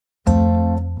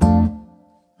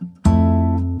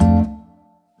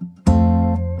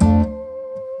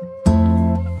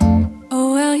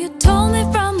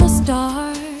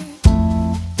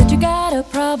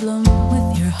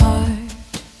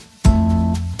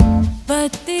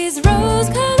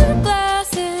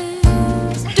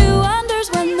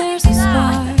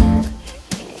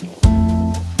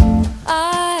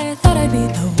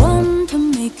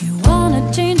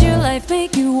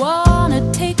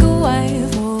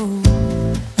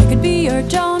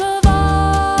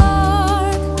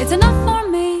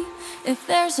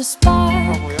there's a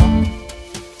spark.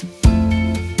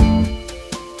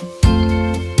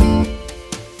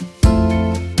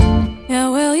 Yeah,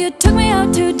 well, you took me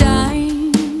out to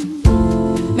dine.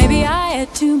 Maybe I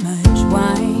had too much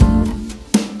wine,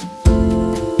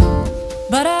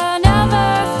 but I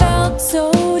never felt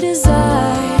so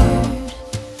desired.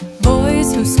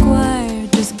 Boys who squire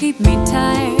just keep me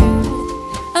tired.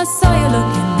 I saw you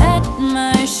looking at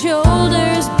my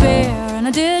shoulders bare, and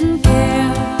I didn't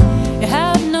care. You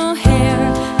had no hair.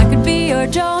 I could be your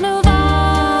Joan of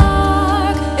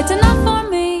Arc. It's enough for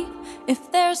me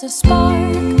if there's a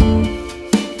spark.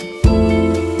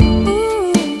 Ooh,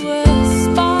 a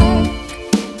spark.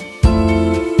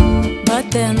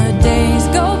 But then the days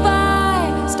go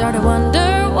by. Start to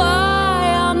wonder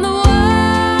why I'm the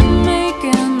one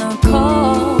making the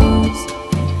calls,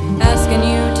 asking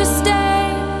you to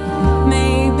stay,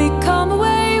 maybe come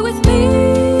away with me.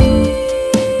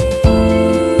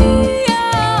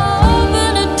 Yeah,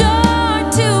 open a door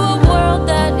to a world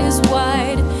that is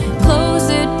wide. Close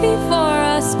it before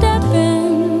I step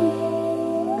in.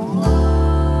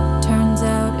 Turns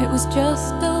out it was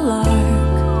just a lark,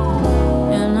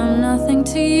 and I'm nothing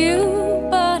to you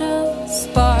but a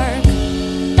spark.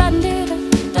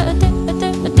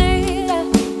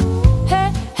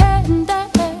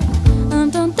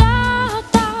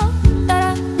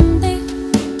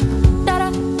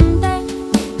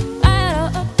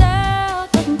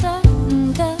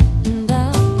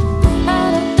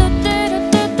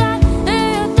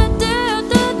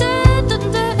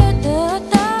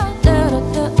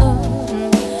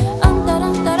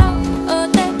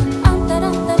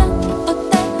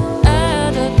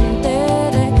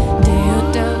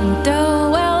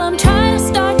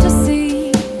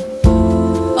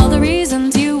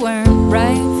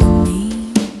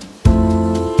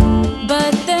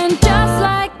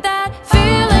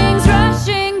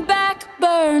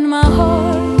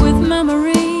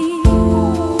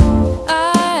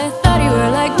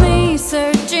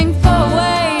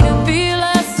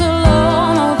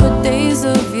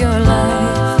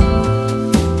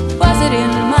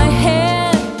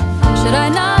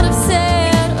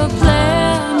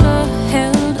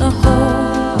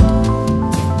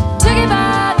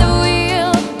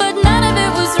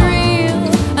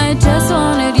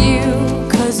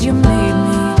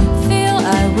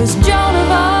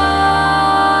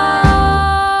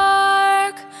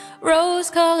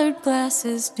 Rose-colored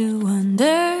glasses do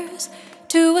wonders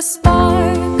to a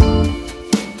spark,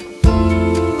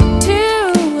 to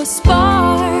a spark.